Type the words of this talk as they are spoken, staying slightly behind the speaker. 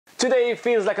Today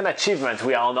feels like an achievement.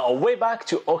 We are on our way back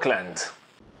to Auckland.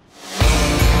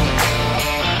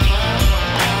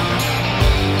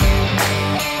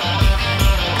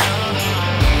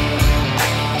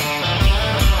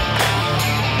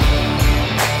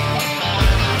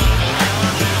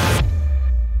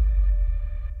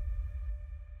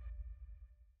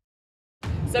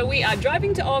 So we are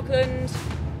driving to Auckland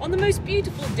on the most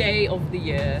beautiful day of the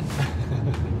year.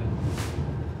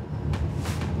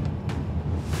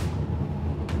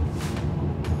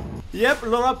 Yep,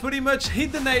 Laura pretty much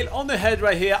hit the nail on the head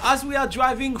right here. As we are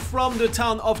driving from the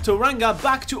town of Tauranga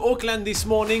back to Auckland this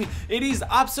morning, it is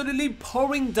absolutely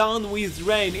pouring down with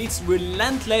rain. It's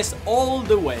relentless all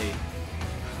the way.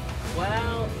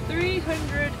 Well,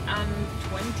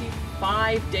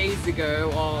 325 days ago,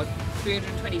 or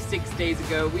 326 days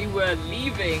ago, we were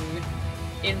leaving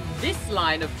in this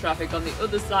line of traffic on the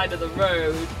other side of the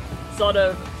road, sort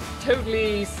of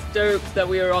totally stoked that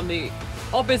we were on the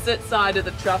opposite side of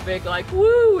the traffic, like,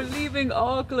 woo, we're leaving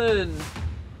Auckland.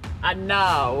 And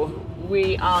now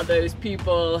we are those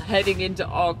people heading into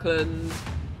Auckland.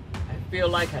 I feel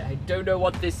like I don't know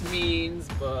what this means,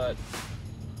 but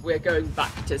we're going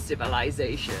back to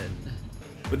civilization.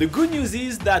 But the good news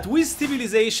is that with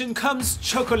civilization comes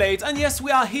chocolate, and yes,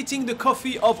 we are hitting the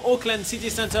coffee of Auckland city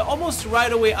centre almost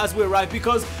right away as we arrive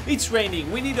because it's raining.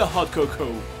 We need a hot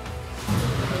cocoa.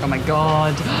 Oh my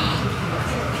god.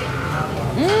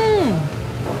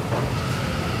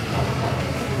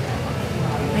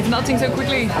 It's melting so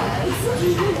quickly.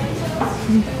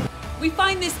 We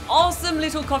find this awesome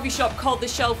little coffee shop called The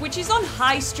Shelf, which is on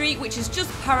High Street, which is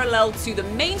just parallel to the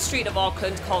main street of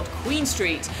Auckland called Queen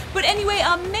Street. But anyway,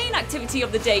 our main activity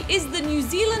of the day is the New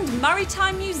Zealand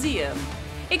Maritime Museum.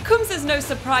 It comes as no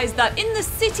surprise that in the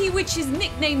city, which is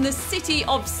nicknamed the City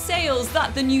of Sails,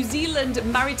 that the New Zealand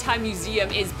Maritime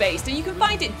Museum is based, and you can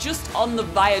find it just on the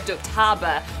Viaduct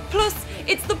Harbour. Plus,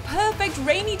 it's the perfect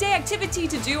rainy day activity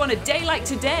to do on a day like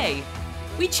today.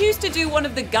 We choose to do one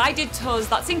of the guided tours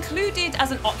that's included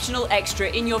as an optional extra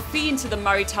in your fee into the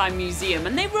Maritime Museum,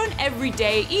 and they run every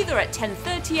day either at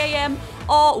 10:30 AM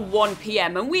or 1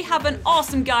 PM, and we have an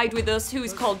awesome guide with us who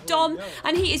is called Dom,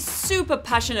 and he is super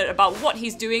passionate about what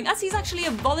he's doing as he's actually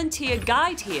a volunteer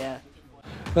guide here.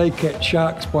 They catch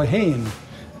sharks by hand.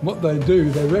 What they do,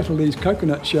 they rattle these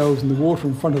coconut shells in the water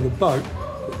in front of the boat.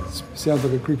 It sounds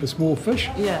like a group of small fish.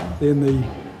 Yeah. Then the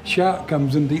shark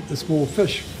comes in to eat the small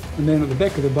fish, and then at the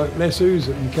back of the boat lassos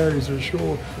it and carries it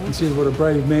ashore and says, what a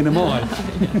brave man am I.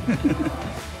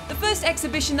 The first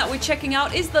exhibition that we're checking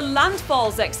out is the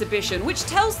Landfalls exhibition, which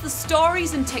tells the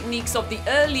stories and techniques of the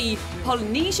early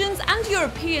Polynesians and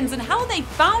Europeans and how they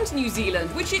found New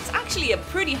Zealand, which is actually a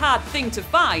pretty hard thing to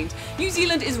find. New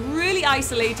Zealand is really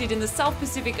isolated in the South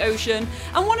Pacific Ocean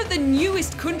and one of the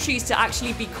newest countries to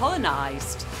actually be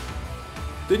colonised.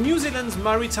 The New Zealand's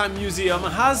Maritime Museum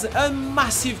has a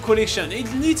massive collection.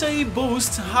 It literally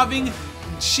boasts having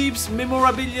ships,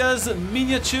 memorabilia,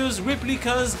 miniatures,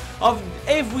 replicas of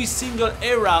every single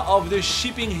era of the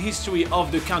shipping history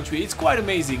of the country. It's quite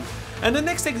amazing. And the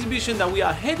next exhibition that we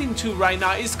are heading to right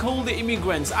now is called The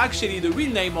Immigrants. Actually, the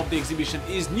real name of the exhibition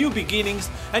is New Beginnings,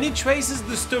 and it traces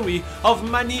the story of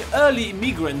many early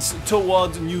immigrants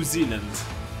toward New Zealand.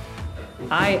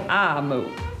 I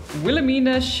am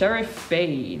Wilhelmina Sheriff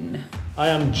Bain. I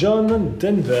am John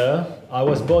Denver. I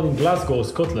was born in Glasgow,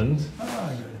 Scotland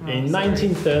in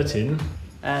 1913.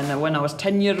 And when I was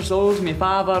 10 years old, my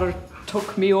father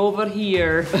took me over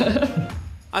here.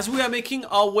 As we are making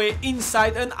our way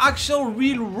inside an actual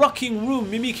real rocking room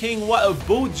mimicking what a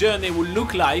boat journey would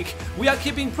look like, we are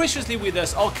keeping preciously with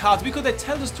us our cards because they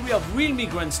tell the story of real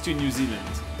migrants to New Zealand.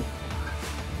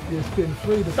 It's been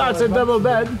 3 to 5 That's a double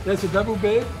bed. That's a double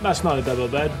bed? That's not a double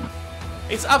bed.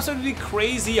 It's absolutely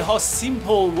crazy how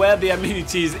simple were the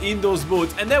amenities in those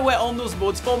boats, and they were on those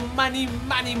boats for many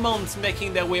months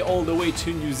making their way all the way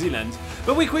to New Zealand.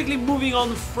 But we're quickly moving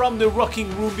on from the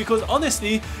rocking room because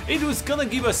honestly it was gonna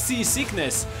give us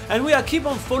seasickness, and we are keep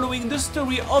on following the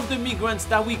story of the migrants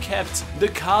that we kept the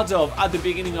cards of at the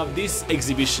beginning of this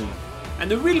exhibition. And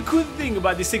the real good thing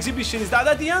about this exhibition is that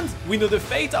at the end we know the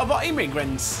fate of our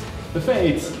immigrants. The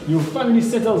fate, your family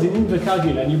settles in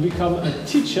Invercargill and you become a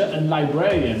teacher and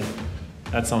librarian.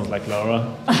 That sounds like Laura.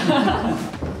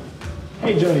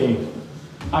 Hey Johnny,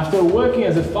 after working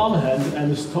as a farmhand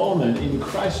and a storeman in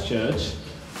Christchurch,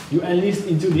 you enlist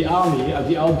into the army at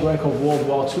the outbreak of World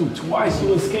War II. Twice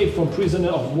you escaped from prisoner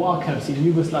of war camps in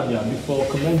Yugoslavia before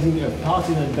commanding a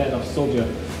partisan band of soldiers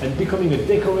and becoming a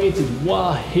decorated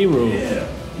war hero.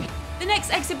 The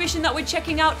next exhibition that we're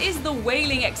checking out is the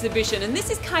whaling exhibition, and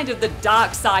this is kind of the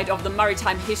dark side of the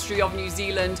maritime history of New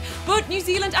Zealand, but New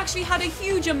Zealand actually had a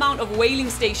huge amount of whaling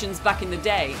stations back in the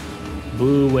day.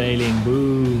 Boo whaling,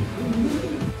 boo.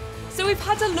 So we've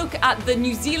had a look at the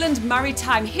New Zealand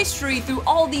maritime history through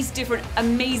all these different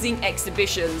amazing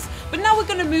exhibitions. But now we're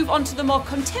going to move on to the more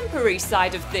contemporary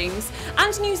side of things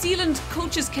and New Zealand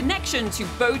culture's connection to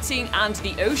boating and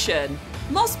the ocean.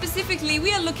 More specifically,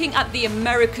 we are looking at the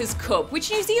America's Cup, which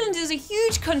New Zealand is a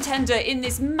huge contender in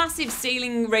this massive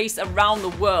sailing race around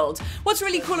the world. What's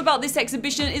really cool about this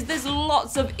exhibition is there's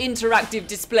lots of interactive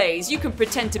displays. You can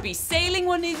pretend to be sailing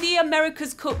one of the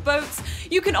America's Cup boats.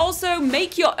 You can also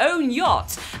make your own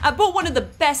yacht. But one of the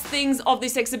best things of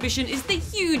this exhibition is the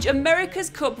huge America's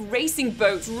Cup racing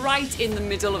boat right in the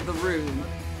middle of the room.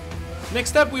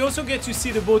 Next up, we also get to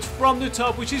see the boat from the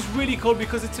top, which is really cool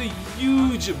because it's a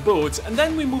huge boat. And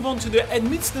then we move on to the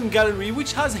Edmiston Gallery,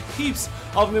 which has heaps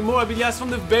of memorabilia from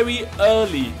the very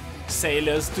early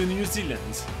sailors to New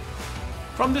Zealand.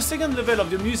 From the second level of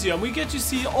the museum, we get to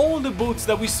see all the boats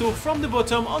that we saw from the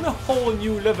bottom on a whole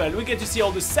new level. We get to see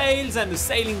all the sails and the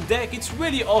sailing deck. It's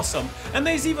really awesome. And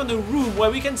there's even a room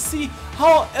where we can see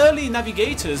how early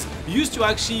navigators used to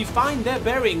actually find their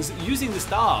bearings using the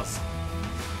stars.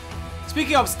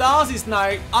 Speaking of stars, it's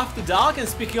now after dark, and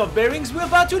speaking of bearings, we're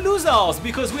about to lose ours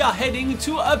because we are heading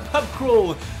to a pub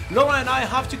crawl. Laura and I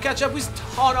have to catch up with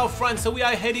a ton of friends, so we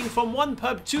are heading from one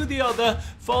pub to the other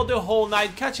for the whole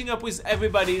night, catching up with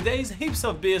everybody. There is heaps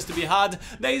of beers to be had,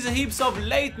 there is heaps of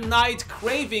late night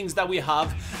cravings that we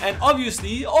have, and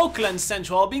obviously Auckland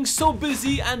Central, being so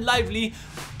busy and lively,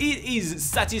 it is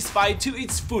satisfied to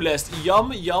its fullest.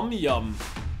 Yum, yum, yum.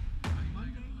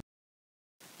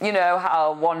 You know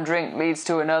how one drink leads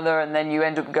to another and then you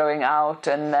end up going out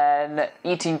and then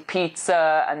eating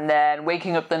pizza and then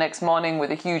waking up the next morning with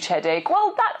a huge headache.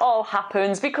 Well, that all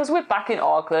happens because we're back in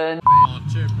Auckland. Oh,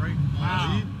 check, right?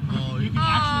 Wow. Oh, you can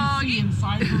actually see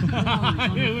inside the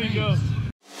Here we go.